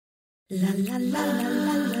La la la la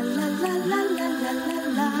la la la la la la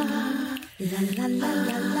la la. La la la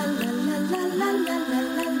la la la la la la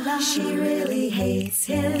la la. She really hates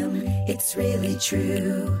him, it's really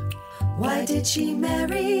true. Why did she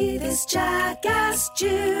marry this jackass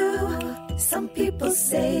Jew? Some people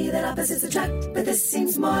say that opposites attract, but this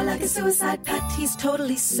seems more like a suicide pact. He's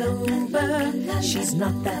totally sober, she's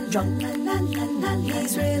not that drunk.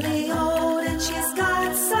 He's really old and she's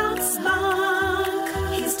got some spunk.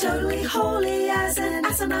 He's totally holy as an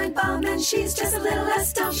asinine bomb, and she's just a little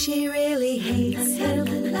less dumb. She really hates him,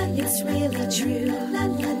 it's really true.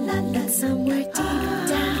 But somewhere deep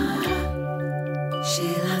down, she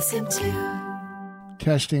loves him too.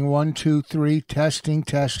 Testing 1, 2, 3. Testing.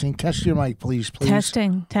 Test your mic, please.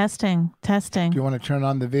 Testing. Do you want to turn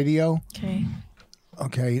on the video? Okay.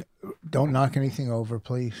 Okay. Don't knock anything over,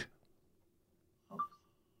 please.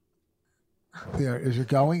 There. Is it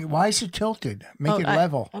going? Why is it tilted? Make it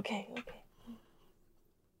level. Okay.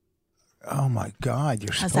 Oh, my God.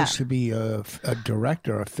 You're supposed to be a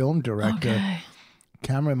director, a film director. Okay.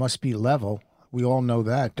 Camera must be level. We all know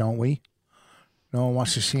that, don't we? No one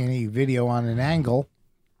wants to see any video on an angle,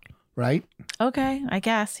 right? Okay, I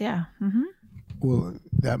guess, yeah. Mm-hmm. Well,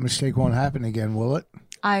 that mistake won't happen again, will it?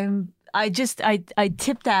 I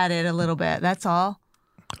tipped at it a little bit. That's all.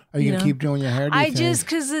 Are you gonna keep doing your hair?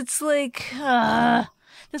 Because it's like,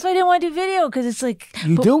 that's why I didn't want to do video, because it's like.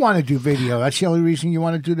 You do want to do video. That's the only reason you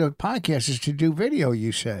want to do the podcast is to do video,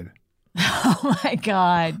 you said. Oh my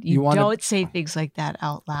God. You don't say things like that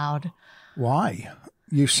out loud. Why?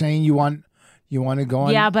 You're saying you want to go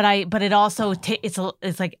on? Yeah, but it also,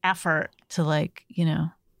 it's like effort to like,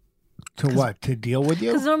 To what? To deal with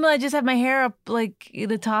you? Because normally I just have my hair up like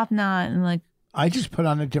the top knot and like. I just put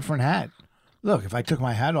on a different hat. Look, if I took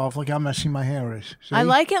my hat off, look how messy my hair is. See? I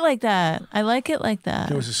like it like that.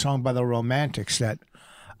 There was a song by the Romantics that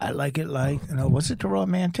I like it like, was it the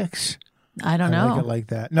Romantics? I don't know. I like it like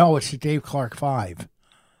that. No, it's the Dave Clark 5.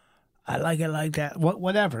 I like it like that.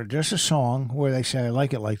 Whatever. There's a song where they say I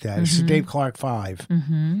like it like that. Mm-hmm. It's the Dave Clark 5.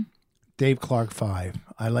 Mm-hmm. Dave Clark 5.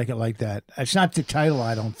 I like it like that. It's not the title,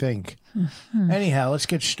 I don't think. Mm-hmm. Anyhow, let's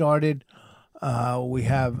get started. We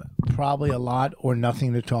have probably a lot or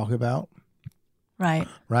nothing to talk about. Right.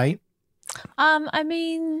 Right? I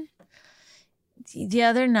mean, the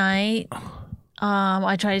other night,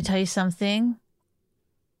 I tried to tell you something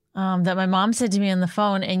that my mom said to me on the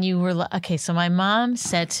phone, and you were okay. So my mom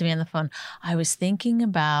said to me on the phone, I was thinking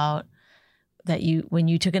about that when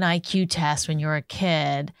you took an IQ test when you were a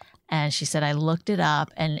kid, and she said I looked it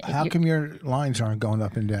up. And how come your lines aren't going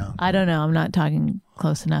up and down? I don't know. I'm not talking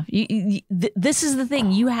close enough. This is the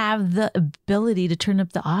thing. You have the ability to turn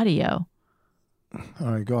up the audio.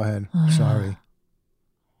 All right, go ahead. Sorry.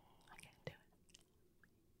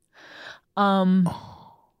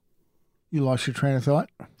 You lost your train of thought?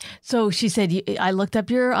 So she said, I looked up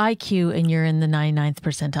your IQ and you're in the 99th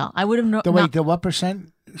percentile. I would have known. Wait, the what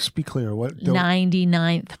percent? Speak clear. What?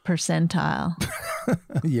 99th percentile.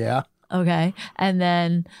 Yeah. Okay. And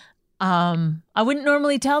then I wouldn't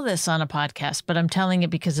normally tell this on a podcast, but I'm telling it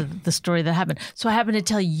because of the story that happened. So I happened to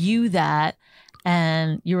tell you that,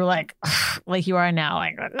 and you were like you are now,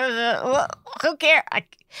 like, who cares? And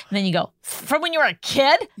then you go, from when you were a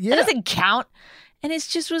kid? Yeah. That doesn't count. And it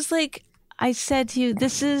just was like, I said to you,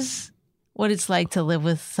 this is what it's like to live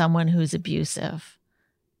with someone who's abusive.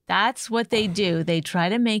 That's what they do. They try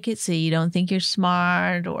to make it so you don't think you're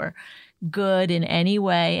smart or good in any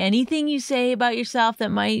way. Anything you say about yourself that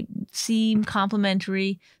might seem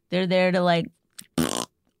complimentary, they're there to like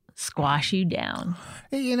squash you down.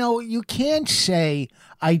 You can't say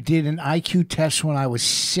I did an IQ test when I was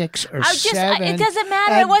 6 or 7. It doesn't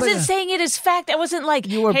matter. I wasn't saying it as fact. I wasn't like,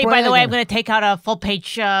 hey, bragging. By the way, I'm going to take out a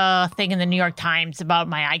full-page thing in the New York Times about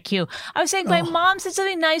my IQ. I was saying my mom said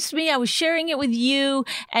something nice to me. I was sharing it with you.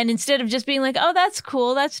 And instead of just being like, oh, that's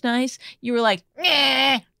cool, that's nice, you were like,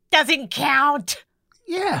 doesn't count.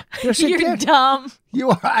 Yeah. You're dumb.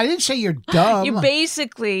 I didn't say you're dumb. You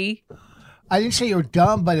basically... I didn't say you're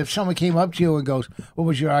dumb, but if someone came up to you and goes, what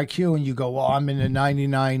was your IQ? And you go, well, I'm in the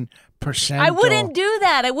 99%. I wouldn't do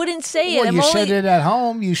that. I wouldn't say it. Well, said it at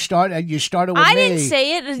home. You started with me. I didn't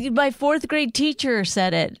say it. My 4th grade teacher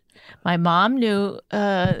said it. My mom knew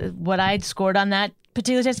what I'd scored on that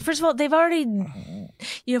particular test. First of all, they've already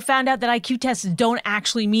found out that IQ tests don't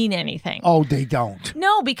actually mean anything. Oh, they don't?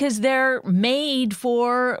 No, because they're made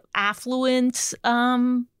for affluent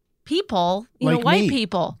people, like white me.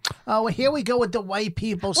 People. Oh, here we go with the white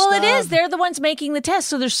people stuff. Well, it is. They're the ones making the test.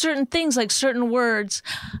 So there's certain things, like certain words,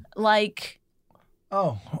 like...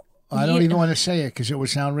 Oh, I don't even want to say it because it would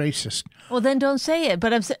sound racist. Well, then don't say it.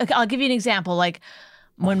 But I'll give you an example. Like,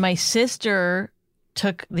 when my sister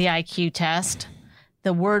took the IQ test,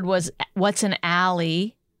 the word was, what's an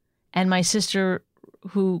alley? And my sister,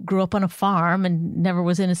 who grew up on a farm and never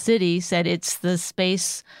was in a city, said it's the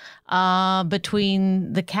space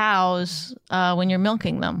between the cows when you're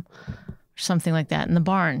milking them, or something like that, in the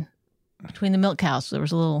barn. Between the milk cows, there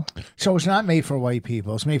was a little... So it's not made for white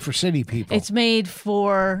people. It's made for city people. It's made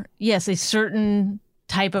for, yes, a certain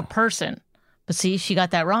type of person. But see, she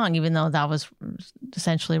got that wrong, even though that was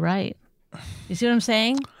essentially right. You see what I'm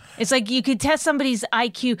saying? It's like you could test somebody's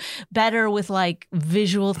IQ better with like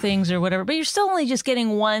visual things or whatever, but you're still only just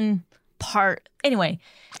getting one part. Anyway,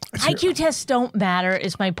 IQ tests don't matter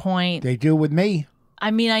is my point. They do with me.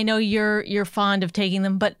 I mean, I know you're fond of taking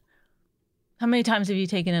them, but how many times have you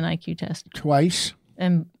taken an IQ test? Twice.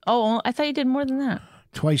 And I thought you did more than that.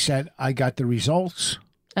 Twice that I got the results.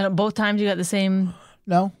 And both times you got the same?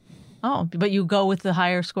 No. Oh, but you go with the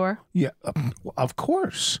higher score? Yeah, of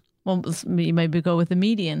course. Well, you maybe go with the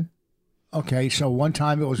median. Okay, so one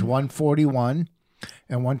time it was 141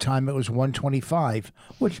 and one time it was 125,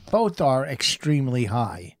 which both are extremely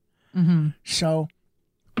high. Mm-hmm. So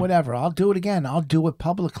whatever, I'll do it again. I'll do it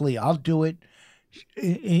publicly. I'll do it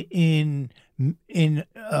in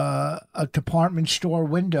a department store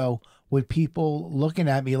window with people looking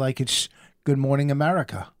at me like it's Good Morning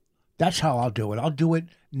America. That's how I'll do it. I'll do it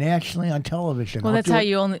nationally on television. Well, that's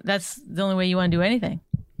the only way you want to do anything.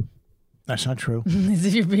 That's not true. Is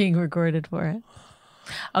if you're being recorded for it.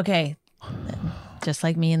 Okay. Just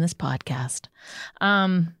like me in this podcast.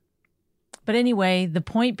 But anyway, the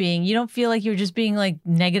point being, you don't feel like you're just being like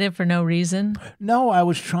negative for no reason? No, I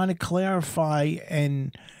was trying to clarify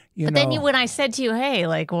and, But then when I said to you, hey,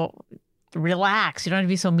 like, well, relax. You don't have to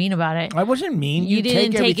be so mean about it. I wasn't mean. You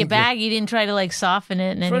didn't take it back. You didn't try to like soften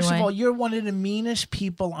it in any way. First of all, you're one of the meanest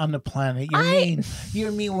people on the planet. You're mean.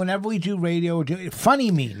 You're mean whenever we do radio.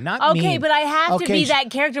 Funny mean, not mean. Okay, but I have to be that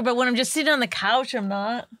character. But when I'm just sitting on the couch, I'm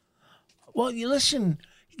not. Well, you listen.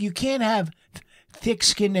 You can't have thick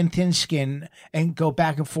skin and thin skin and go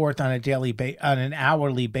back and forth on an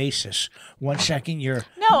hourly basis. 1 second you're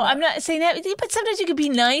no, I'm not saying that. But sometimes you could be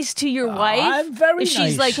nice to your wife. I'm very if nice.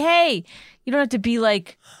 She's like, hey, you don't have to be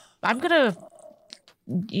like, I'm gonna,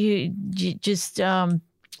 you just do.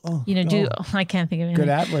 I can't think of anything. Good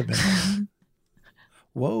ad-libbing.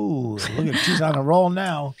 Whoa, look at she's on a roll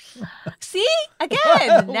now. See?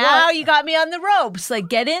 Again, now you got me on the ropes. Like,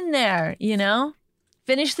 get in there,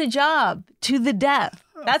 Finish the job to the death.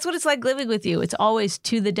 That's what it's like living with you. It's always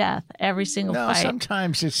to the death, every single fight.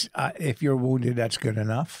 Sometimes it's if you're wounded, that's good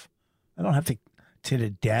enough. I don't have to the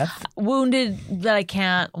death. Wounded that I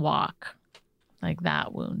can't walk. Like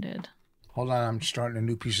that wounded. Hold on, I'm starting a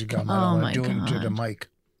new piece of gum. I don't want to do it into the mic.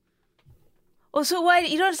 Well, so why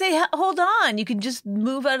you don't have to say hold on? You can just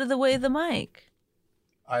move out of the way of the mic.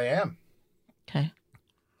 I am. Okay.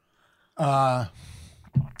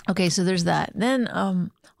 Okay, so there's that. Then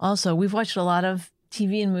also we've watched a lot of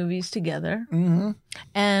TV and movies together. Mm-hmm.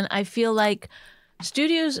 And I feel like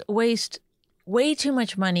studios waste way too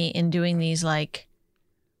much money in doing these like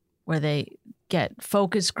where they get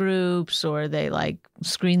focus groups or they like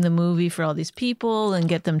screen the movie for all these people and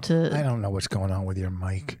get them to I don't know what's going on with your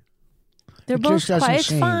mic. They're both quiet.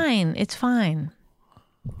 It's fine. It's fine.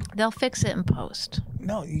 They'll fix it in post.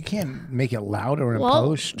 No, you can't make it louder in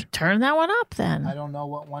post. Turn that one up then. I don't know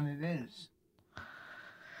what one it is.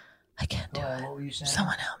 I can't do it. What were you saying?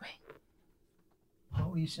 Someone help me.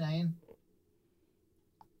 What were you saying?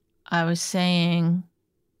 I was saying,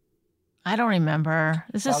 I don't remember.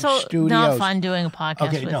 This is studios. Not fun doing a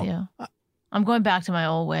podcast with you. I'm going back to my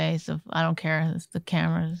old ways of I don't care if the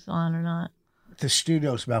camera's on or not. The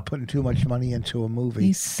studio's about putting too much money into a movie.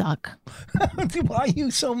 You suck. Why are you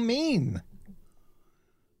so mean?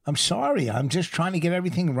 I'm sorry. I'm just trying to get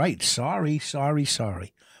everything right. Sorry.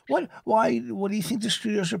 What? Why? What do you think the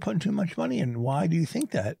studios are putting too much money in? Why do you think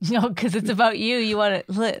that? No, because it's about you. You want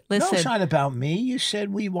to listen. No, it's not about me. You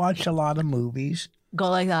said we watched a lot of movies. Go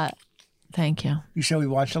like that. Thank you. You said we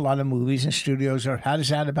watched a lot of movies and studios are. How does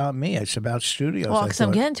that about me? It's about studios. Well, because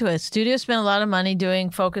I'm getting to it. Studios spend a lot of money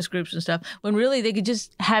doing focus groups and stuff when really they could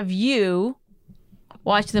just have you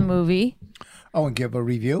watch the movie. Oh, and give a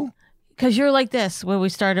review? Because you're like this when we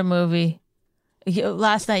start a movie.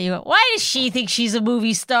 Last night you go, why does she think she's a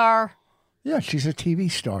movie star? Yeah, she's a TV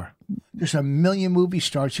star. There's a million movie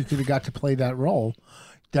stars you could have got to play that role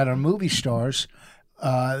that are movie stars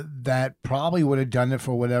that probably would have done it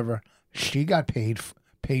for whatever she got paid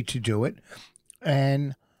to do it.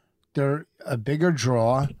 And they're a bigger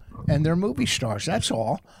draw and they're movie stars. That's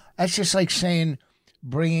all. That's just like saying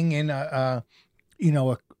bringing in a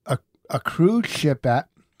cruise ship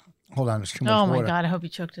Hold on, there's too much Oh water. my God! I hope you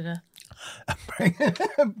choked it up.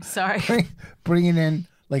 Sorry. Bringing in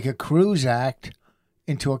like a cruise act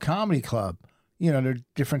into a comedy club. You know, there are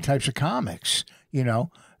different types of comics, you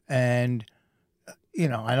know, and, you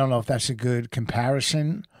know, I don't know if that's a good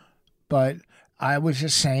comparison, but I was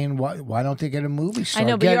just saying, why don't they get a movie star? I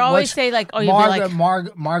know, but you always say like, oh, you'll be like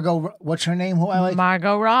Margot, what's her name? Who I like?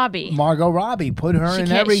 Margot Robbie. Margot Robbie. Put her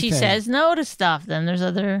in everything. She says no to stuff. Then there's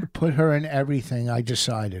other. Put her in everything. I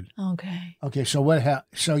decided. Okay. Okay. So what?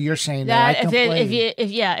 So you're saying that I can play? If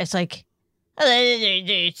it's like,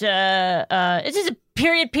 it's just a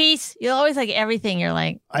period piece. You always like everything. You're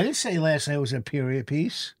like. I didn't say last night was a period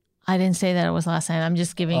piece. I didn't say that it was last night. I'm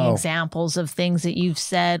just giving examples of things that you've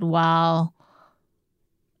said while.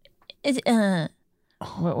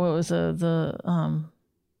 What was I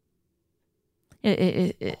don't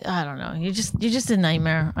know. You're just a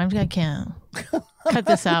nightmare. I can't cut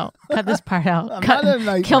this out. Cut this part out. I'm not a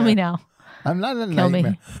nightmare. Kill me now. I'm not a Kill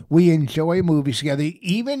nightmare. me. We enjoy movies together.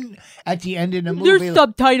 Even at the end of the movie, There's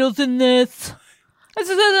subtitles in this. This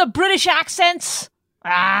is a British accents.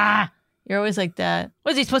 You're always like that.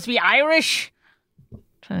 Was he supposed to be Irish?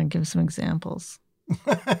 Trying to give some examples.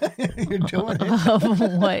 You're doing it. Of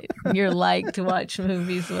what you're like to watch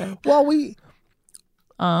movies with. Well, even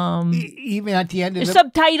at the end of the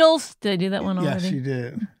subtitles. Did I do that one already? Yes, you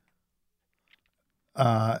did.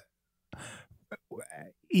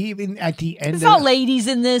 Even at the end There's all ladies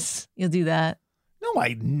in this. You'll do that. No,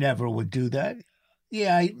 I never would do that.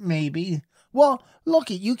 Yeah, maybe. Well, look,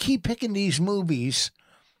 you keep picking these movies.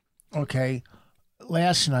 Okay,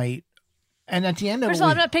 last night. And at the end of it, first of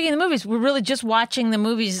all, I'm not picking the movies. We're really just watching the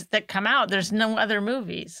movies that come out. There's no other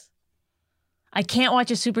movies. I can't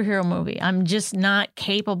watch a superhero movie. I'm just not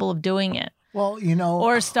capable of doing it. Well, you know,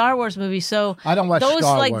 or a Star Wars movie. So I don't watch those.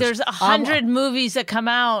 Star Like, Wars. there's 100 movies that come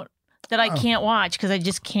out that I can't watch because I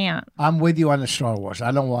just can't. I'm with you on the Star Wars.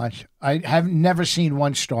 I don't watch. I have never seen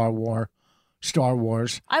one Star Wars.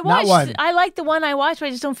 I watched. Not one. I like the one I watched, but I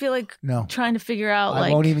just don't feel like trying to figure out.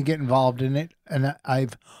 I won't even get involved in it, and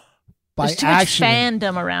I've. There's too much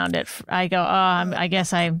fandom around it. I go, I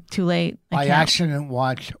guess I'm too late. By accident,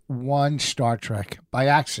 watched one Star Trek. By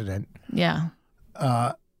accident. Yeah.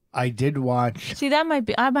 I did watch. See, I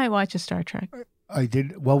might watch a Star Trek. I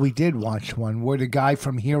did. Well, we did watch one where the guy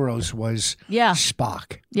from Heroes was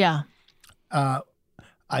Spock. Yeah.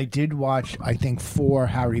 I did watch, I think, 4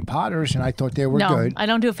 Harry Potters, and I thought they were good. I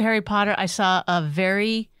don't do Harry Potter. I saw a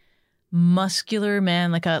very muscular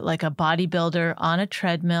man, like a bodybuilder on a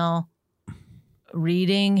treadmill,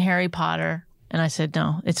 reading Harry Potter, and I said,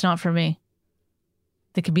 no, it's not for me.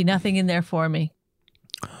 There could be nothing in there for me.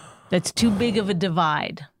 That's too big of a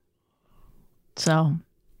divide. So,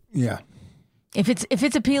 yeah. If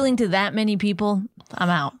it's appealing to that many people, I'm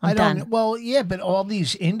out. I'm done. Well, yeah, but all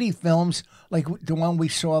these indie films, like the one we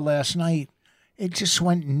saw last night, it just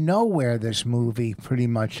went nowhere, this movie, pretty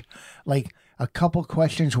much. Like, a couple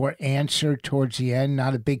questions were answered towards the end,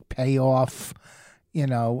 not a big payoff. You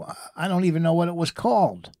know, I don't even know what it was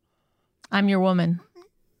called. I'm Your Woman.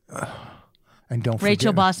 And don't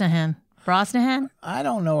Rachel forget, Brosnahan? I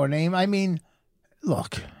don't know her name. I mean,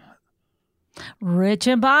 look. Rich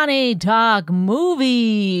and Bonnie talk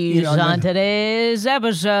movies on today's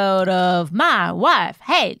episode of My Wife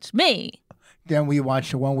Hates Me. Then we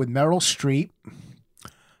watched the one with Meryl Streep.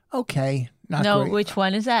 Okay. Not great. Which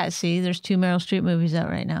one is that? See, there's 2 Meryl Streep movies out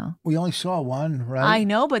right now. We only saw one, right? I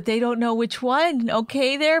know, but they don't know which one.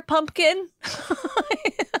 Okay there, pumpkin?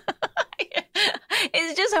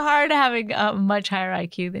 It's just hard having a much higher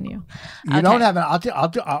IQ than you. You don't have an.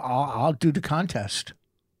 I'll do the contest.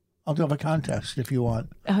 I'll do a contest if you want.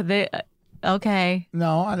 Okay.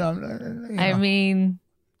 No, I don't. I mean,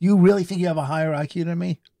 you really think you have a higher IQ than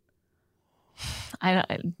me?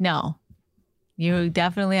 No. You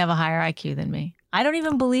definitely have a higher IQ than me. I don't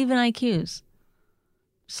even believe in IQs.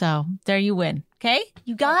 So there you win. Okay?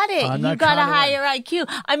 You got it. You got a higher IQ.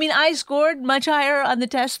 I mean, I scored much higher on the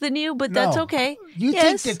test than you, but that's okay. You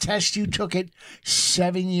think the test you took at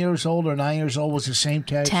 7 years old or 9 years old was the same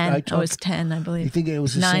test 10. I took? Oh, it was 10, I believe. You think it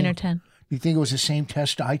was the 9 same, or 10? You think it was the same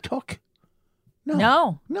test I took?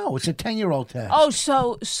 No. No, it's a 10-year-old test. Oh,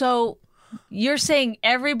 so you're saying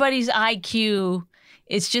everybody's IQ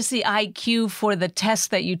is just the IQ for the test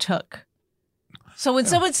that you took. So when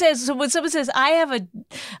someone says, I have a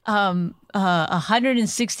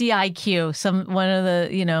 160 IQ, one of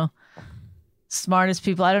the smartest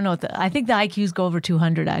people. I don't know I think the IQs go over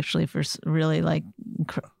 200 actually for really like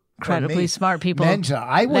incredibly smart people. Mensa.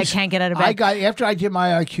 That can't get out of bed. After I did my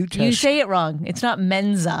IQ test. You say it wrong. It's not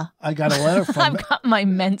Mensa. I got a letter from. I've got my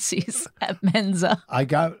Menses at Mensa. I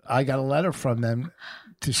got a letter from them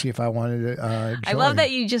to see if I wanted to I love join.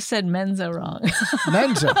 that you just said Mensa wrong.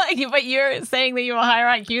 Mensa. But you're saying that you have a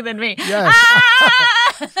higher IQ than me.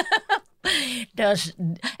 Yes.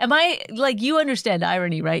 Am I like, you understand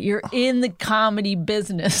irony, right? You're in the comedy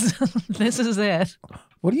business. This is it.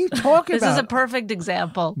 What are you talking This about? is a perfect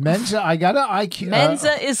example. Mensa. I got an IQ.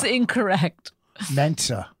 Mensa is incorrect.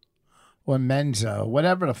 Mensa. Or Mensa.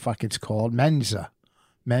 Whatever the fuck it's called. Mensa.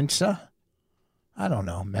 Mensa? I don't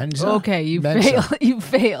know. Mensa? Okay, you Mensa. failed. You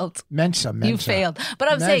failed. Mensa. You failed.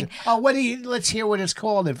 But I'm saying Oh, what do you? Let's hear what it's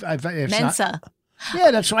called. If it's Mensa. Not,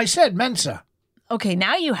 yeah, that's what I said. Mensa. Okay,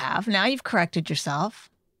 now you have. Now you've corrected yourself.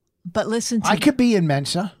 But listen to I could be in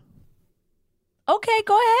Mensa. Okay,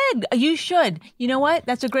 go ahead. You should. You know what?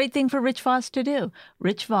 That's a great thing for Rich Voss to do.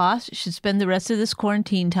 Rich Voss should spend the rest of this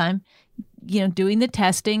quarantine time, doing the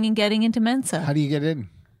testing and getting into Mensa. How do you get in?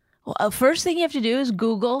 Well, first thing you have to do is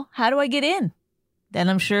Google, how do I get in? Then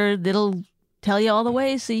I'm sure it'll tell you all the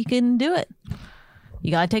ways so you can do it.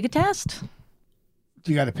 You got to take a test.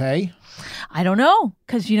 Do you got to pay? I don't know.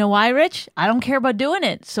 Because you know why, Rich? I don't care about doing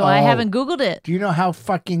it. So I haven't Googled it. Do you know how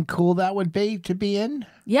fucking cool that would be to be in?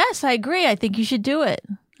 Yes, I agree. I think you should do it.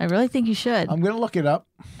 I really think you should. I'm going to look it up.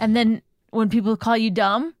 And then when people call you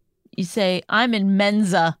dumb, you say, I'm in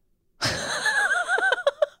Mensa.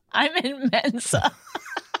 I'm in Mensa.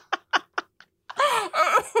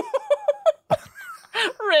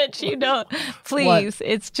 Rich, you don't. Please. What?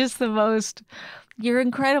 It's just the most. You're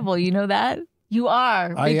incredible. You know that? You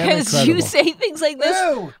are. I am Because you incredible. say things like this.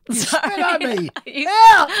 Ew, you spit on me. You-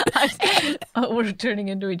 Yeah. Oh, we're turning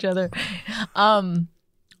into each other.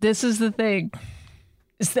 This is the thing.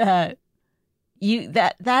 Is that you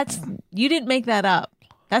didn't make that up.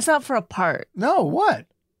 That's not for a part. No, what?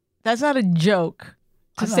 That's not a joke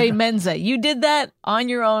to I'm not say gonna- Mensa. You did that on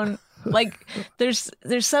your own. Like there's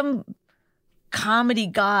some comedy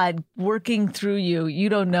god working through you. You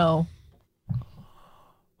don't know.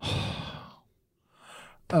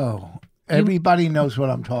 Oh, everybody knows what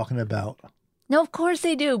I'm talking about. No, of course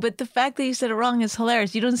they do. But the fact that you said it wrong is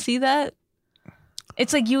hilarious. You don't see that?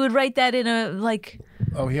 It's like you would write that in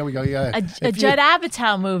Oh, here we go. Yeah. a Judd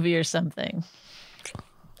Apatow movie or something.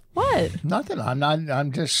 What? Nothing. I'm not.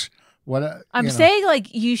 I'm just. What? I'm saying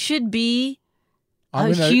like you should be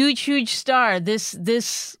I'm a gonna- huge star.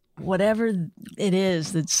 This whatever it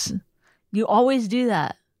is. That's you always do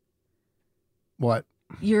that. What?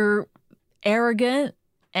 You're arrogant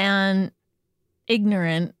and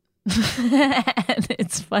ignorant, and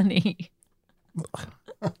it's funny.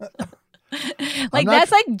 Like not-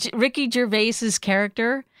 that's like Ricky Gervais's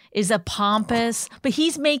character is a pompous, but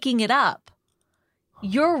he's making it up.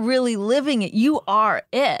 You're really living it. You are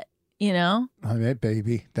it. You know. I'm it,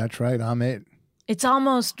 baby. That's right. I'm it. It's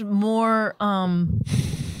almost more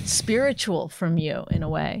spiritual from you in a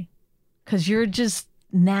way, because you're just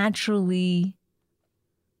naturally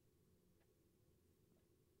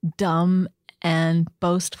dumb and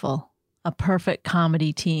boastful. A perfect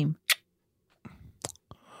comedy team.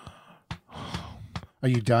 Are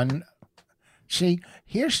you done? See,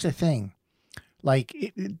 here's the thing.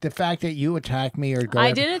 Like the fact that you attack me or go.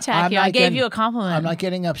 I didn't attack I'm you. I not gave getting- you a compliment. I'm not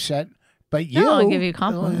getting upset, but you. No, I'll give you a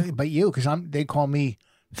compliment. But you, because they call me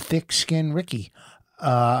thick skin Ricky.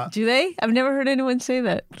 Do they? I've never heard anyone say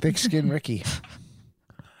that. Thick skin Ricky.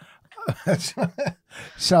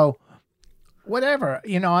 So, whatever.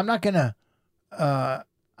 I'm not gonna.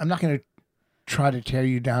 I'm not gonna try to tear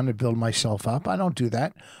you down to build myself up. I don't do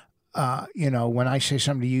that. When I say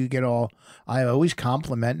something to you, you get all. I always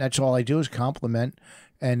compliment. That's all I do is compliment.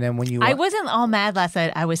 And then when you, I wasn't all mad last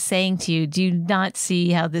night. I was saying to you, do you not see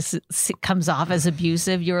how this comes off as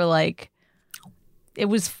abusive? You were like, it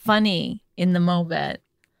was funny in the moment.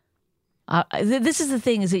 This is the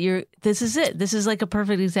thing is that this is it. This is like a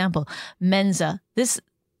perfect example. Mensa.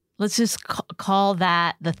 Let's just call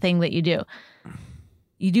that the thing that you do.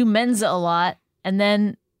 You do Mensa a lot and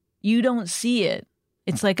then you don't see it.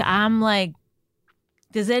 It's like, I'm like,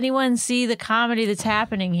 does anyone see the comedy that's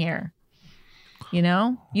happening here? You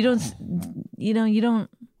don't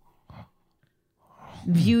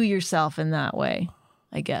view yourself in that way,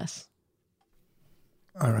 I guess.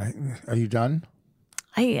 all right, are you done?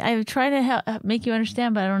 I try to make you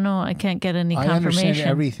understand, but I don't know. I can't get any I confirmation. understand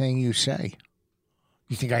everything you say.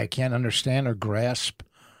 You think I can't understand or grasp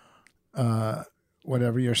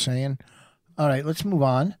whatever you're saying? All right, let's move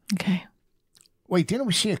on. Okay. Wait, didn't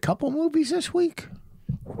we see a couple movies this week?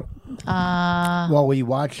 Well, Well, we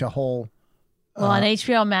watched a whole. on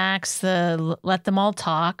HBO Max, the Let Them All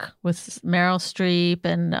Talk with Meryl Streep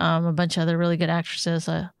and a bunch of other really good actresses.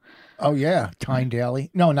 Oh yeah, Tyne Daly.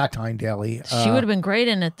 No, not Tyne Daly. She would have been great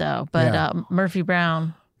in it though. But yeah. Murphy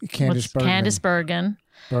Brown, Candice with Bergman. Candice Bergen,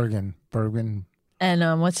 Bergen.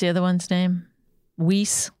 And what's the other one's name?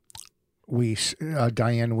 Weiss.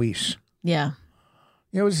 Diane Weiss. Yeah.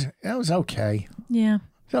 It was okay. Yeah.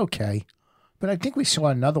 It's okay. But I think we saw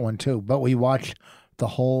another one too. But we watched the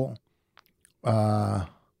whole about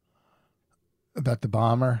the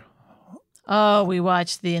bomber. Oh, we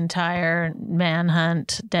watched the entire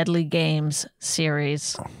Manhunt Deadly Games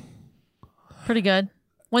series. Pretty good.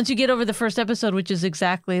 Once you get over the first episode, which is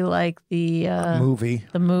exactly like the movie.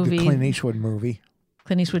 The movie. The Clint Eastwood movie.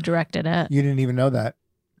 Clint Eastwood directed it. You didn't even know that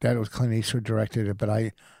it was Clint Eastwood directed it, but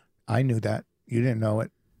I knew that. You didn't know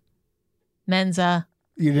it. Menza.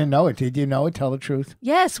 You didn't know it. Did you know it? Tell the truth.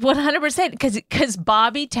 Yes, 100%. Because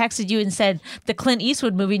Bobby texted you and said the Clint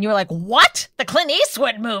Eastwood movie, and you were like, "What? The Clint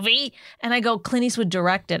Eastwood movie?" And I go, "Clint Eastwood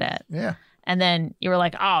directed it." Yeah. And then you were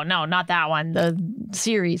like, "Oh no, not that one. The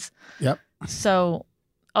series." Yep. So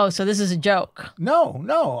this is a joke.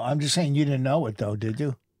 No. I'm just saying you didn't know it though, did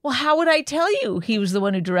you? Well, how would I tell you he was the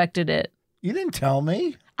one who directed it? You didn't tell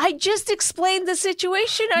me. I just explained the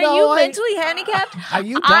situation. Are No, you mentally handicapped? Are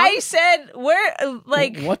you? I said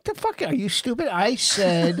What the fuck? Are you stupid? I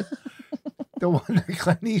said the one that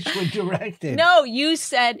Clint Eastwood directed. No, you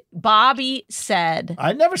said Bobby said.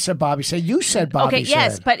 I never said Bobby said. You said Bobby Okay,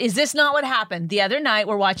 yes, said. but is this not what happened? The other night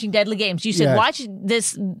we're watching Deadly Games. You said Yes. watch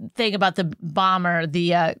this thing about the bomber,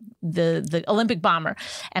 the Olympic bomber,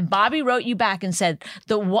 and Bobby wrote you back and said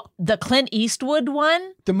the Clint Eastwood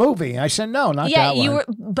one. The movie. I said no, not Yeah, that one. you were,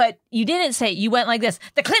 but you didn't say. You went like this.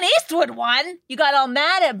 The Clint Eastwood one. You got all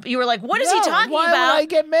mad at. You were like, "What is he talking why about?" would I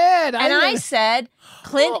get mad? And I didn't- said,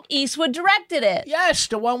 Clint Well- Eastwood directed it. yes,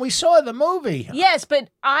 the one we saw, the movie. Yes, but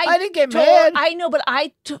I didn't get mad. I know, but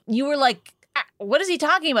you were like, what is he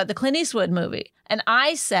talking about? The Clint Eastwood movie. And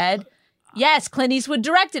I said, yes, Clint Eastwood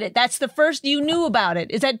directed it. That's the first you knew about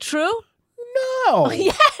it. Is that true? No.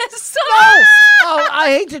 Yes. No. Oh, I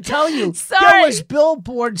hate to tell you. Sorry. There was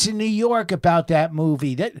billboards in New York about that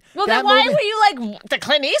movie. Well, that then why movie- were you like, the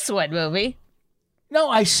Clint Eastwood movie? No,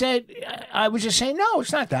 I was just saying, no,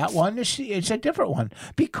 it's not that one. It's a different one.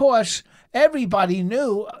 Because everybody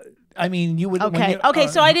knew. I mean, you would. Okay.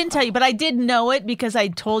 So I didn't tell you, but I did know it because I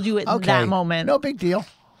told you at that moment. No big deal.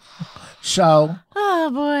 So Oh,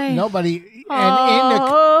 boy. nobody.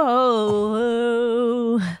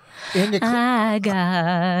 And I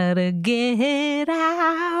gotta get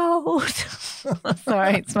out.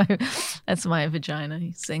 Sorry, that's my vagina.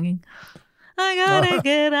 He's singing. I gotta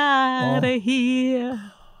get out of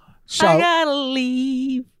here. So I gotta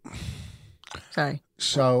leave. Sorry.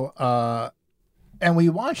 So, and we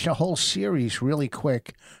watched a whole series really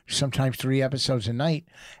quick, sometimes 3 episodes a night.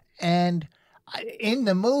 And in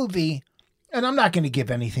the movie, and I'm not going to give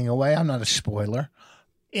anything away, I'm not a spoiler.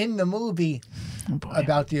 In the movie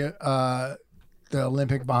about the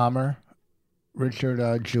Olympic bomber,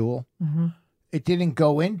 Richard Jewell, it didn't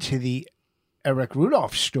go into the Eric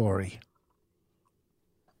Rudolph story.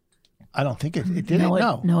 I don't think it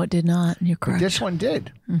didn't. No, it did not. You're But correct. this one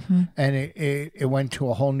did, and it went to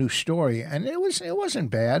a whole new story, and it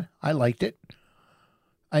wasn't bad. I liked it.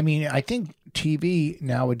 I mean, I think TV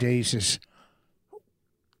nowadays is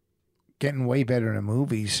getting way better than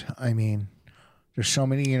movies. I mean, there's so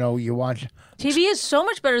many. You watch. TV is so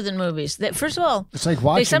much better than movies. That first of all, It's like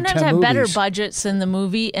watching they sometimes 10 have better movies. budgets than the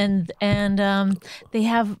movie, and they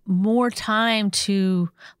have more time to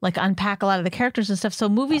like unpack a lot of the characters and stuff. So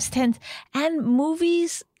movies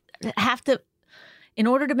have to, in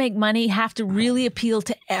order to make money, have to really appeal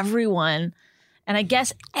to everyone. And I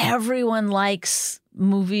guess everyone likes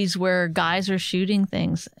movies where guys are shooting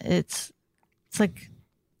things. It's like,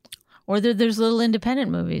 or there's little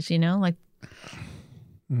independent movies, like.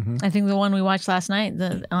 I think the one we watched last night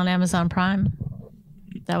on Amazon Prime,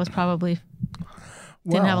 that was probably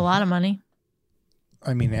didn't have a lot of money.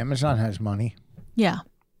 I mean, Amazon has money. Yeah.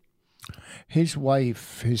 His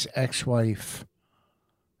ex-wife,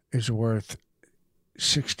 is worth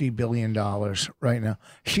 $60 billion right now.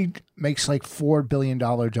 She makes like $4 billion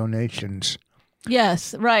donations.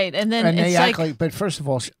 Yes, right. And then And it's they act like, like, but first of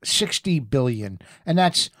all, $60 billion.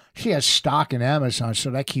 And she has stock in Amazon,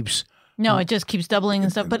 so that keeps, no, it just keeps doubling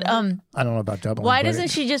and stuff. But I don't know about doubling. why but doesn't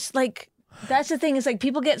she just like, that's the thing is like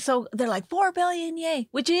people get so, they're like 4 billion, yay,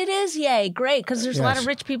 which it is, yay, great. Because there's a lot Yes. of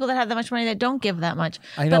rich people that have that much money that don't give that much.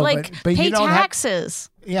 I know, but like but pay you don't have- taxes.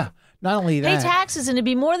 Yeah, not only Pay that. taxes and it'd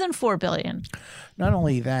be more than 4 billion. Not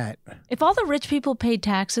only that. If all the rich people paid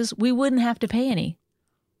taxes, we wouldn't have to pay any.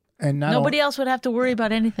 And not Nobody else would have to worry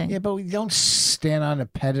about anything. Yeah, but we don't stand on a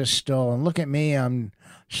pedestal and look at me.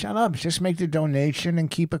 Shut up. Just make the donation and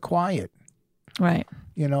keep it quiet. Right.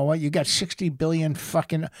 You know what? You got 60 billion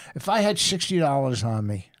fucking. If I had $60 on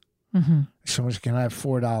me, Mm-hmm. Someone's, can I have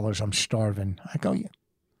 $4? I'm starving. I go, yeah,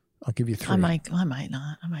 I'll give you 3. I might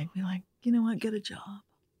not. I might be like, you know what? Get a job.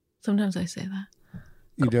 Sometimes I say that.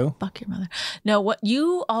 You do? Fuck your mother. No, what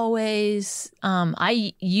you always,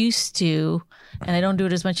 I used to, and I don't do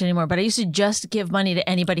it as much anymore, but I used to just give money to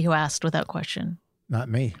anybody who asked without question. Not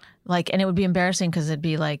me. Like, and it would be embarrassing because it'd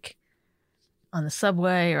be like on the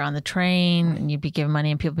subway or on the train, and you'd be giving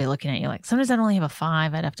money and people would be looking at you like, sometimes I'd only have a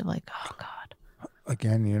 5. I'd have to be like, oh God.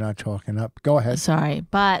 Again, you're not talking up. Go ahead. Sorry.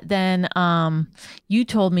 But then you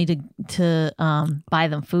told me to buy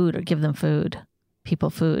them food or give them food,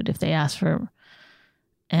 people food if they asked for.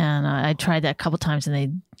 And I tried that a couple times and they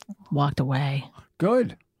walked away.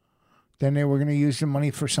 Good. Then they were going to use the money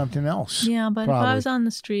for something else. Yeah, but probably. if I was on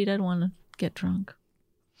the street, I'd want to get drunk.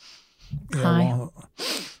 Yeah, Hi. well,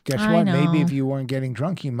 guess I what? know. Maybe if you weren't getting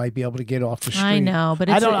drunk, you might be able to get off the street. I know, but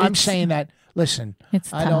it's, I'm it's saying that. Listen,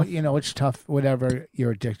 it's I tough. don't. It's tough. Whatever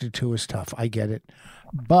you're addicted to is tough. I get it,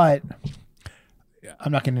 but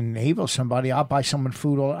I'm not going to enable somebody. I'll buy someone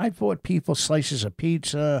food. I've bought people slices of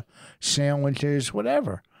pizza, sandwiches,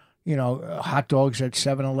 whatever. Hot dogs at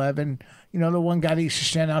 7-Eleven. The one guy that used to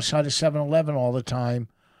stand outside of 7-Eleven all the time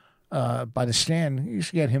by the stand. He used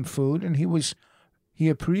to get him food, and he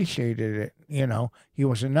appreciated it. He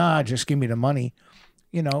wasn't, just give me the money.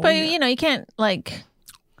 But you can't like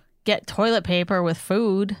get toilet paper with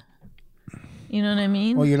food. You know what I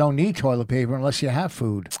mean? Well, you don't need toilet paper unless you have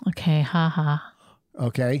food. Okay, haha.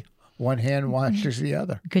 Okay, one hand washes the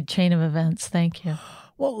other. Good chain of events. Thank you.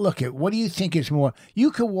 Well, look at what do you think is more?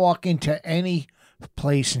 You could walk into any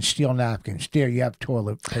place and steal napkins. There, you have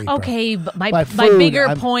toilet paper. Okay, but my But my food,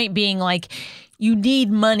 bigger point being like, you need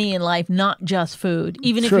money in life, not just food.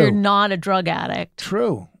 Even True. if you're not a drug addict.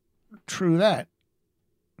 True that.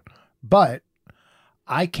 But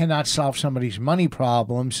I cannot solve somebody's money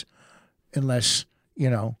problems unless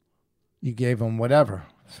you gave them whatever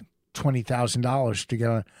 $20,000 to get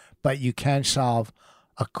on. But you can solve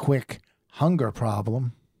a quick hunger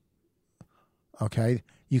problem. Okay,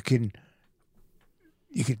 you could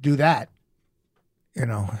do that.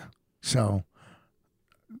 So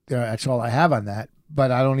that's all I have on that.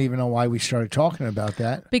 But I don't even know why we started talking about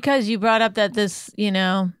that. Because you brought up that this,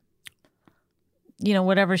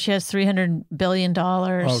 whatever, she has $300 billion.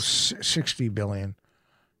 Oh, 60 billion.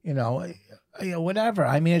 Whatever.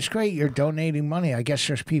 I mean, it's great. You're donating money. I guess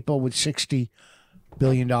there's people with $60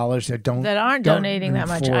 billion that aren't donating that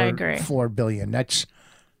much. I agree. $4 billion. That's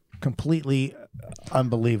completely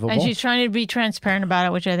unbelievable. And she's trying to be transparent about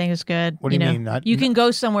it, which I think is good. What do you mean? You can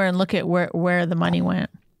go somewhere and look at where the money went.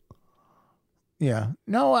 Yeah.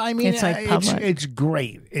 No, I mean, It's like public. it's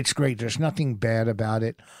great. It's great. There's nothing bad about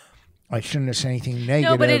it. I shouldn't have said anything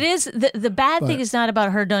negative. No, but it is the bad thing is not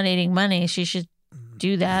about her donating money. She should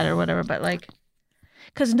do that or whatever. But like,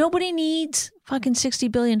 because nobody needs fucking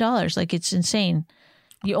 $60 billion. Like, it's insane.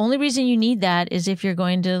 The only reason you need that is if you're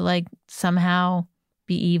going to like somehow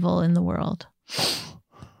be evil in the world,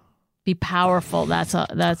 be powerful. That's.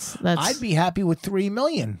 I'd be happy with $3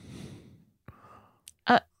 million.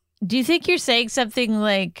 Do you think you're saying something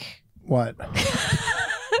like What?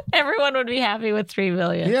 everyone would be happy with $3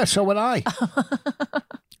 million? Yeah, so would I.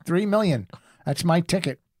 $3 million. That's my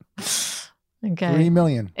ticket. Okay. $3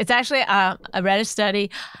 million. It's actually, I read a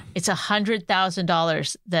study. It's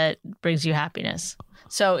 $100,000 that brings you happiness.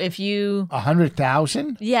 So if you,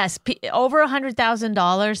 100,000? yes, over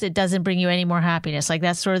 $100,000, it doesn't bring you any more happiness. Like,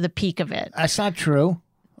 that's sort of the peak of it. That's not true.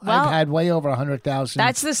 Well, I've had way over 100,000.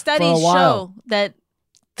 That's the for studies a while. show that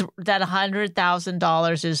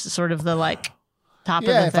 $100,000 is sort of the like top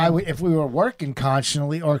Yeah, of the thing. if we were working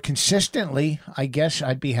constantly or consistently, I guess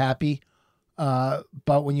I'd be happy. But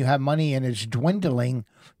when you have money and it's dwindling,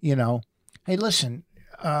 hey, listen,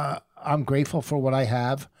 I'm grateful for what I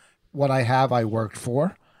have. What I have, I worked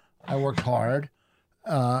for. I worked hard.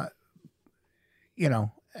 And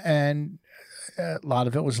a lot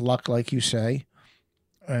of it was luck, like you say,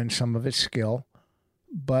 and some of it's skill.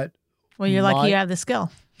 But well, you're lucky you have the skill.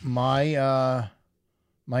 my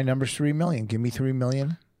number's $3 million. Give me $3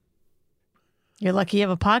 million. You're lucky you have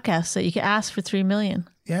a podcast so you can ask for $3 million.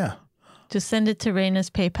 Yeah. Just send it to Raina's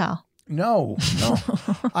PayPal. No.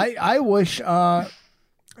 I wish.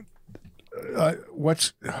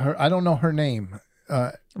 What's her? I don't know her name.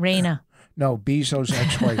 Raina. No, Bezos'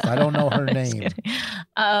 ex-wife. I don't know her name.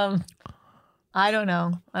 I don't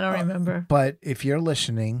know. I don't remember. But if you're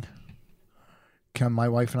listening, can my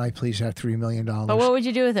wife and I please have $3 million? But what would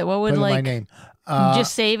you do with it? What would Put in like my name?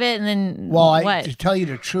 just save it and then Well, what? to tell you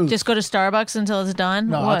the truth, Just go to Starbucks until it's done?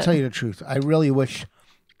 no, What? I'll tell you the truth. I really wish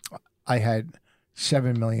I had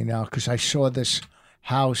 $7 million now because I saw this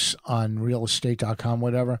house on realestate.com,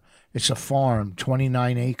 whatever, It's a farm,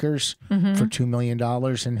 29 acres for $2 million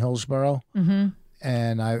in Hillsborough. Mm-hmm.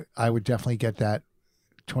 And I would definitely get that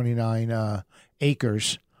 29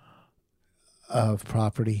 acres of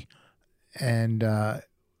property and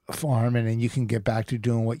farm, and then you can get back to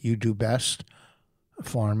doing what you do best,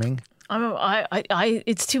 farming.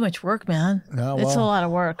 It's too much work, man. No, It's a well, lot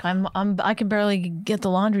of work. I can barely get the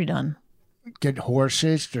laundry done. get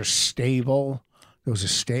horses. There's stable. There was a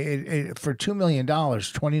for $2 million,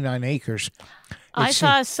 29 acres. I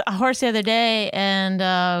It's- saw a horse the other day, and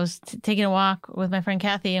I was taking a walk with my friend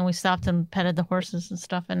Kathy, and we stopped and petted the horses and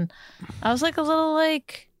stuff. And I was like a little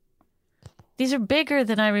like, these are bigger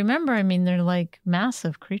than I remember. I mean, they're like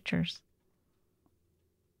massive creatures.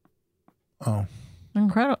 Oh,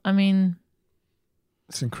 Incredible. I mean,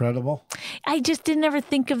 it's incredible. I just didn't ever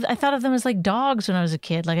think of, I thought of them as like dogs when I was a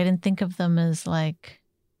kid. Like I didn't think of them as like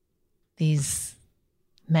these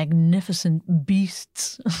magnificent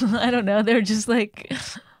beasts. I don't know. They're just like,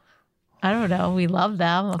 I don't know. We love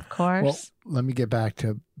them, of course. Well, let me get back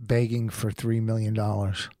to begging for $3 million.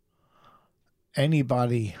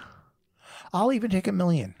 Anybody, I'll even take $1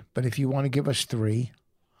 million. But if you want to give us 3,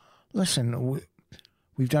 listen,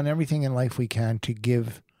 we've done everything in life we can to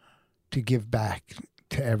give back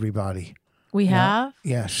to everybody. We have?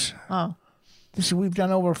 Yes. Oh. We've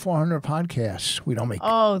done over 400 podcasts. We don't make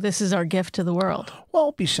Oh, this is our gift to the world.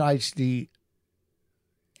 well. Besides the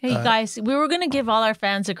Hey, guys, we were going to give all our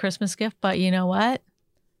fans a Christmas gift, but you know what?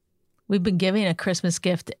 We've been giving a Christmas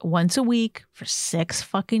gift once a week for 6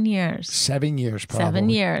 fucking years. 7 years, probably 7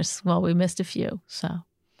 years. Well, we missed a few, so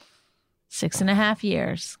 6.5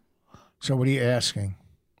 years. So what are you asking?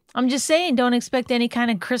 I'm just saying, don't expect any kind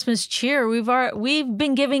of Christmas cheer. We've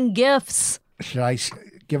been giving gifts. Should I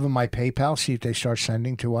give them my PayPal? See if they start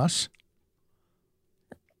sending to us.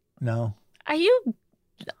 No. Are you?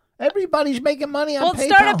 Everybody's making money on Well, PayPal.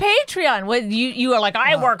 start a Patreon. What you are like?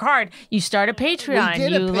 I work hard. You start a Patreon. We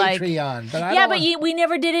did you a like, Patreon, but I yeah, don't but want- we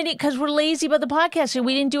never did any because we're lazy about the podcast. So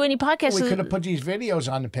we didn't do any podcasts. we could have put these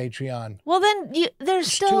videos on the Patreon. Well, then there's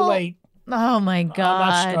It's still too late. Oh my I'm not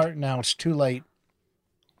God! starting now. It's too late.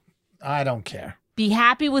 I don't care. Be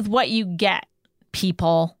happy with what you get,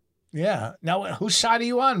 people. Yeah. Now, whose side are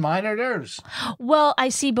you on? Mine or theirs? Well, I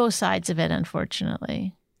see both sides of it,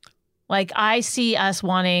 unfortunately. Like, I see us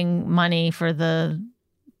wanting money for the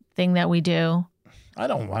thing that we do, I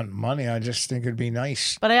don't want money. I just think it'd be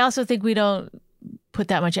nice. but I also think we don't put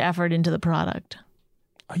that much effort into the product.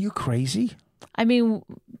 Are you crazy? I mean, All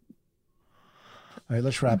right,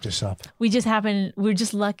 let's wrap this up. we're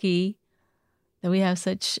just lucky that we have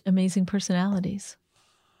such amazing personalities.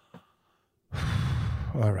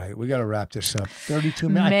 All right, we got to wrap this up. 32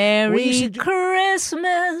 minutes. Merry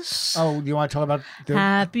Christmas. Oh, you want to talk about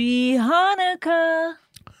Happy Hanukkah.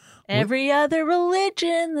 Every other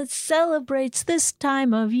religion that celebrates this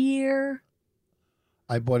time of year.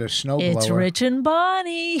 I bought a snowblower. It's Rich and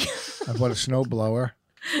Bonnie. I bought a snowblower.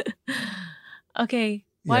 Okay.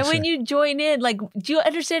 Why Yes, wouldn't you join in? Like, do you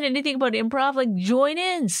understand anything about improv? Like, join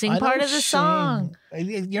in, sing I part don't of the sing. song.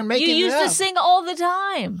 You're making You used it to up. sing all the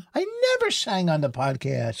time. I never sang on the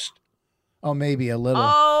podcast. Oh, maybe a little.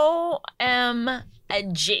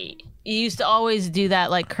 OMG. You used to always do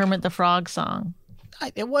that, like Kermit the Frog song.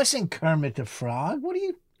 It wasn't Kermit the Frog. What are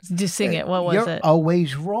you? Just sing it. What was You're it?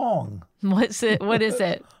 always wrong. What's it? What is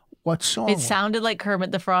it? What song? It sounded like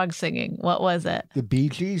Kermit the Frog singing. What was it? The Bee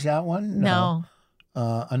Gees, that one? No.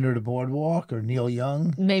 Under the Boardwalk or Neil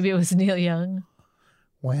Young? Maybe it was Neil Young.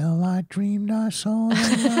 Well, I dreamed I saw the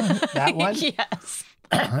light. That one? Yes.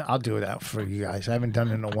 I'll do that for you guys. I haven't done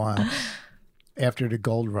it in a while. After the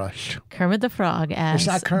Gold Rush. Kermit the Frog as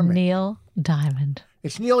not Kermit. Neil Diamond.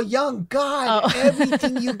 It's Neil Young. God, Oh.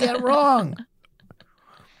 everything you get wrong.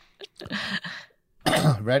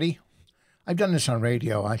 Ready? I've done this on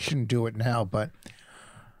radio. I shouldn't do it now, but.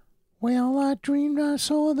 Well, I dreamed I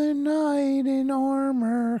saw the knight in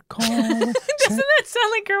armor call, Doesn't that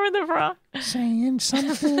sound like Kermit the Frog? saying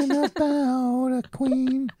something about a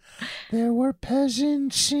queen. There were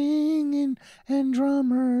peasants singing and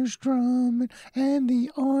drummers drumming, and the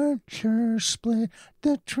archer split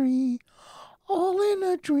the tree. All in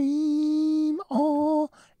a dream,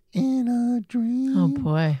 all in a dream. Oh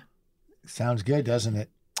boy. Sounds good, doesn't it?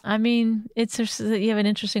 I mean, it's just that you have an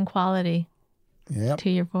interesting quality Yep. to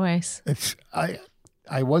your voice. It's I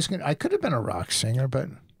could have been a rock singer, but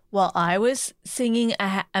Well, I was singing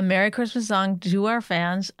a Merry Christmas song to our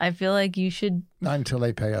fans. I feel like you should. not until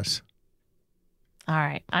they pay us. All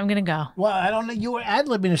right, I'm gonna go. Well, I don't know. You were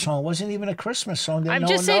ad-libbing a song. It wasn't even a Christmas song. That I'm no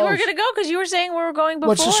just one saying we're knows. gonna go because you were saying we were going before.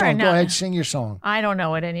 What's the song? and Go now- ahead, sing your song. I don't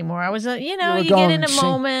know it anymore. I was, you were get going in a to sing-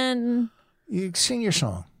 moment. You sing your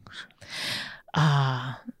song.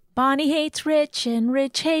 songs? Bonnie hates Rich and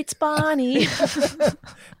Rich hates Bonnie.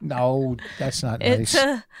 No, that's not nice.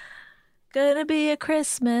 It's gonna be a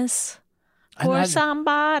Christmas for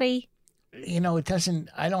somebody. You know, it doesn't.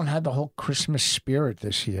 I don't have the whole Christmas spirit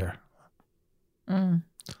this year. Mm.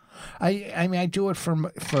 I mean, I do it for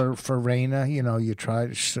Raina. You know, you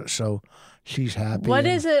try so she's happy. What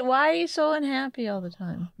is it? Why are you so unhappy all the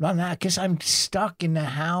time? No, not because I'm stuck in the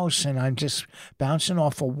house and I'm just bouncing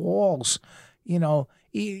off of walls. You know,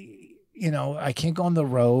 I can't go on the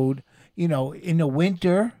road. You know, in the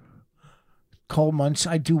winter, cold months,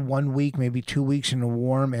 I do 1 week, maybe 2 weeks in a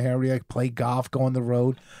warm area, play golf, go on the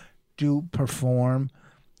road, perform.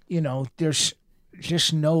 You know, there's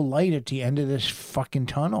just no light at the end of this fucking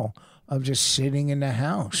tunnel of just sitting in the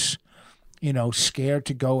house. You know, scared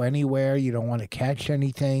to go anywhere. You don't want to catch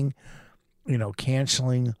anything. You know,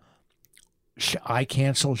 canceling. I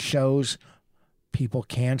cancel shows. People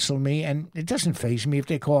cancel me, and it doesn't faze me if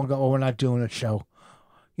they call and go, "Oh, we're not doing a show."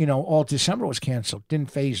 You know, all December was canceled.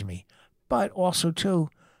 Didn't faze me. But also, too,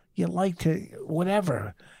 you like to,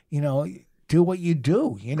 whatever, you know, do what you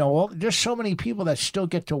do. You know, there's so many people that still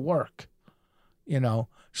get to work, you know.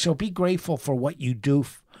 So be grateful for what you do,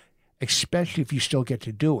 especially if you still get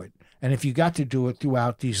to do it. And if you got to do it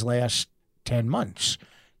throughout these last 10 months,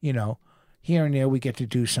 you know, here and there we get to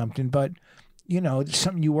do something. But, you know, it's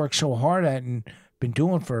something you work so hard at and been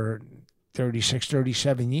doing for 36,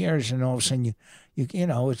 37 years. And all of a sudden, you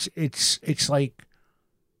know, it's like,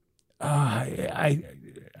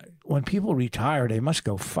 when people retire, they must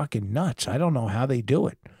go fucking nuts. I don't know how they do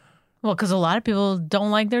it. Well, because a lot of people don't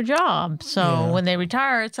like their job. So when they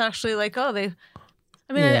retire, it's actually like,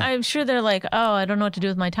 I'm sure they're like, oh, I don't know what to do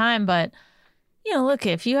with my time. But, you know, look,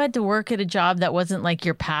 if you had to work at a job that wasn't like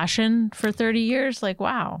your passion for 30 years, like,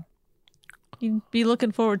 wow, you'd be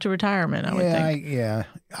looking forward to retirement, I would think.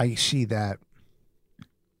 I see that.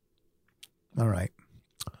 All right.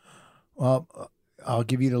 Well, I'll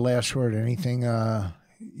give you the last word. Anything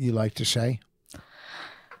you like to say?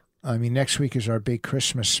 I mean, next week is our big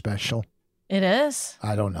Christmas special. It is?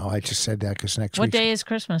 I don't know. I just said that because next week. What day is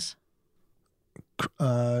Christmas?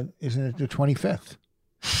 Isn't it the 25th?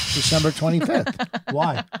 December 25th.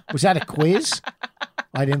 Why? Was that a quiz?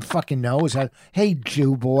 I didn't fucking know. Was that, hey,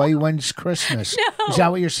 Jew boy, when's Christmas? No. Is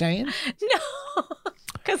that what you're saying? No.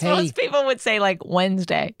 Because most people would say like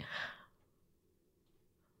Wednesday.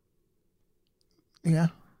 Yeah.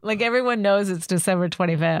 Like everyone knows it's December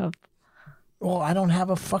 25th. Well, I don't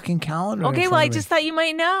have a fucking calendar. Okay, well, I just thought you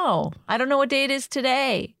might know. I don't know what day it is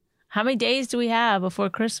today. How many days do we have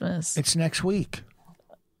before Christmas? It's next week.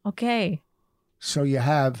 Okay. So you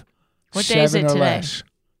have what day is it today? Less.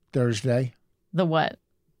 Thursday. The what?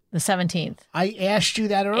 The 17th. I asked you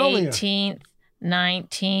that earlier. 18th,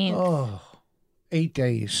 19th. Oh, 8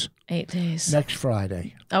 days. 8 days. Next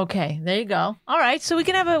Friday. Okay, there you go. All right, so we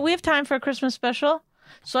have time for a Christmas special.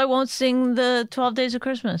 So I won't sing the 12 Days of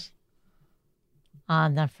Christmas.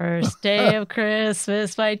 On the first day of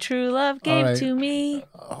Christmas, my true love gave to me.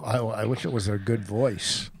 Oh, I wish it was a good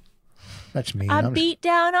voice. That's me. I beat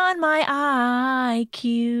down on my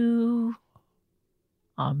IQ.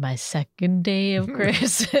 On my second day of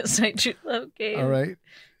Christmas, my true love gave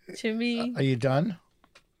to me. Are you done?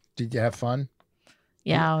 Did you have fun?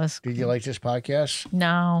 Yeah, I was. Did you like this podcast?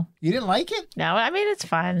 No. You didn't like it? No, I mean, it's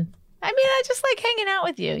fun. I mean, I just like hanging out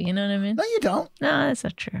with you. You know what I mean? No, you don't. No, that's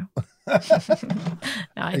not true.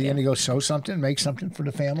 Are you going to go sew something, make something for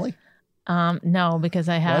the family? No, because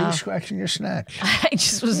I have. Why are you scratching your snatch? I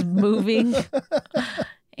just was moving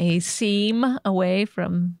a seam away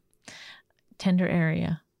from tender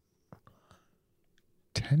area.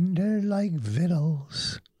 Tender like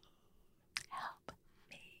victuals. Help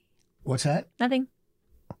me. What's that? Nothing.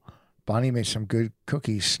 Bonnie made some good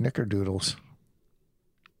cookies, snickerdoodles.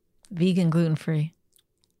 Vegan, gluten-free.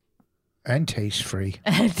 And taste-free.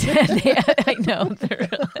 I know.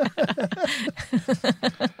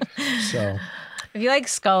 So, if you like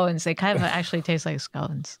scones, they kind of actually taste like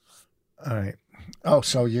scones. All right. Oh,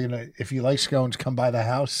 so you're gonna, if you like scones, come by the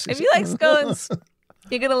house. If you like scones,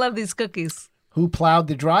 you're gonna love these cookies. Who plowed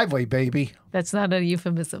the driveway, baby? That's not a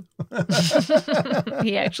euphemism.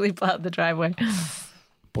 He actually plowed the driveway.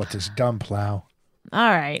 What this dumb plow?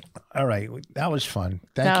 All right. That was fun.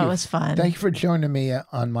 That was fun. Thank you for joining me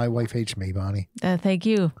on My Wife Hates Me, Bonnie. Thank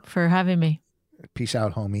you for having me. Peace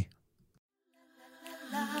out, homie.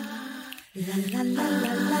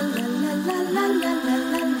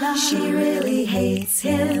 She really hates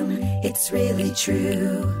him, it's really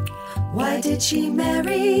true. Why did she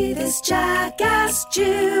marry this jackass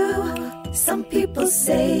Jew? Some people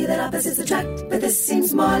say that opposites attract, but this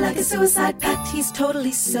seems more like a suicide pact. He's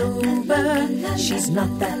totally sober, she's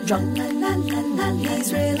not that drunk.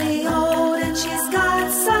 He's really old and she's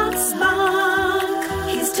got some spunk.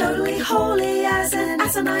 He's totally holy as an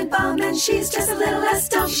asinine bomb, and she's just a little less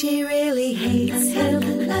dumb. She really hates him,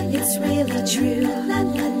 it's really true,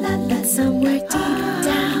 but somewhere deep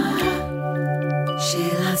down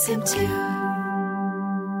she loves him too.